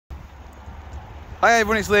Hi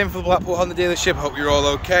everyone, it's Lytham from the Blackpool Honda dealership. Hope you're all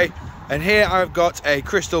okay. And here I've got a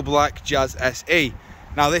crystal black Jazz SE.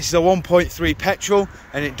 Now this is a 1.3 petrol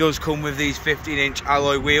and it does come with these 15-inch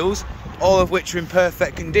alloy wheels, all of which are in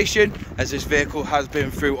perfect condition as this vehicle has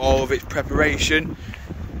been through all of its preparation.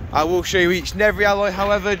 I will show you each and every alloy,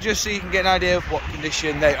 however, just so you can get an idea of what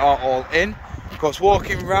condition they are all in. Of course,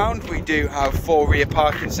 walking around, we do have 4 rear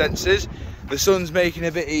parking sensors. The sun's making it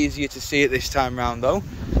a bit easier to see it this time round though.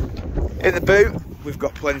 In the boot, we've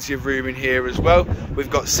got plenty of room in here as well.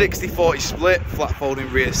 We've got 60-40 split flat folding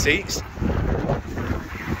rear seats.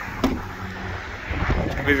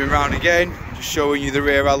 Moving around again, just showing you the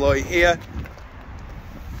rear alloy here.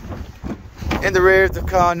 In the rear of the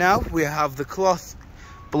car now, we have the cloth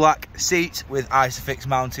black seat with Isofix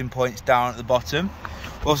mounting points down at the bottom.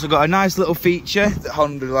 We've also got a nice little feature that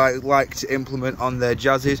Honda like to implement on their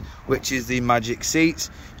Jazzes, which is the magic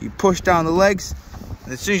seats. You push down the legs,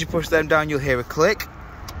 and as soon as you push them down, you'll hear a click.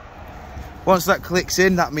 Once that clicks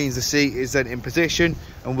in, that means the seat is then in position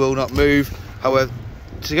and will not move. However,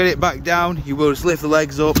 to get it back down, you will just lift the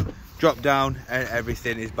legs up, drop down, and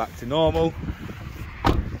everything is back to normal.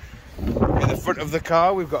 In the front of the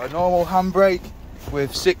car, we've got a normal handbrake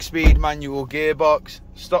with 6-speed manual gearbox,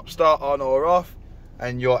 stop start on or off,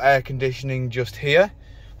 and your air conditioning just here.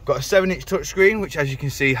 We've got a 7-inch touchscreen, which as you can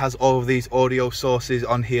see has all of these audio sources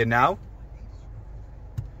on here now.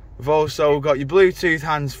 We've also got your Bluetooth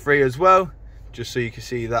hands-free as well, just so you can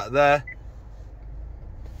see that there.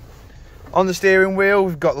 On the steering wheel,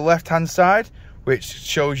 we've got the left-hand side, which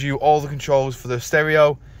shows you all the controls for the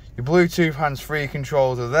stereo. Your Bluetooth hands-free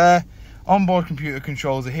controls are there. Onboard computer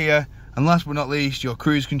controls are here. And last but not least, your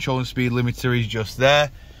cruise control and speed limiter is just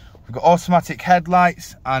there. We've got automatic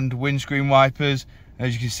headlights and windscreen wipers.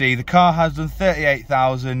 As you can see, the car has done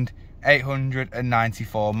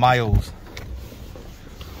 38,894 miles.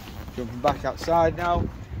 Jumping back outside now,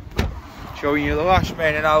 showing you the lash,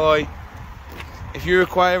 main and alloy. If you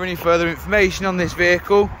require any further information on this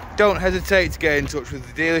vehicle, don't hesitate to get in touch with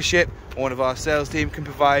the dealership. One of our sales team can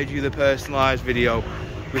provide you the personalised video.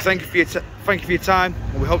 We thank you for your time,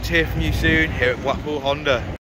 and we hope to hear from you soon here at Blackpool Honda.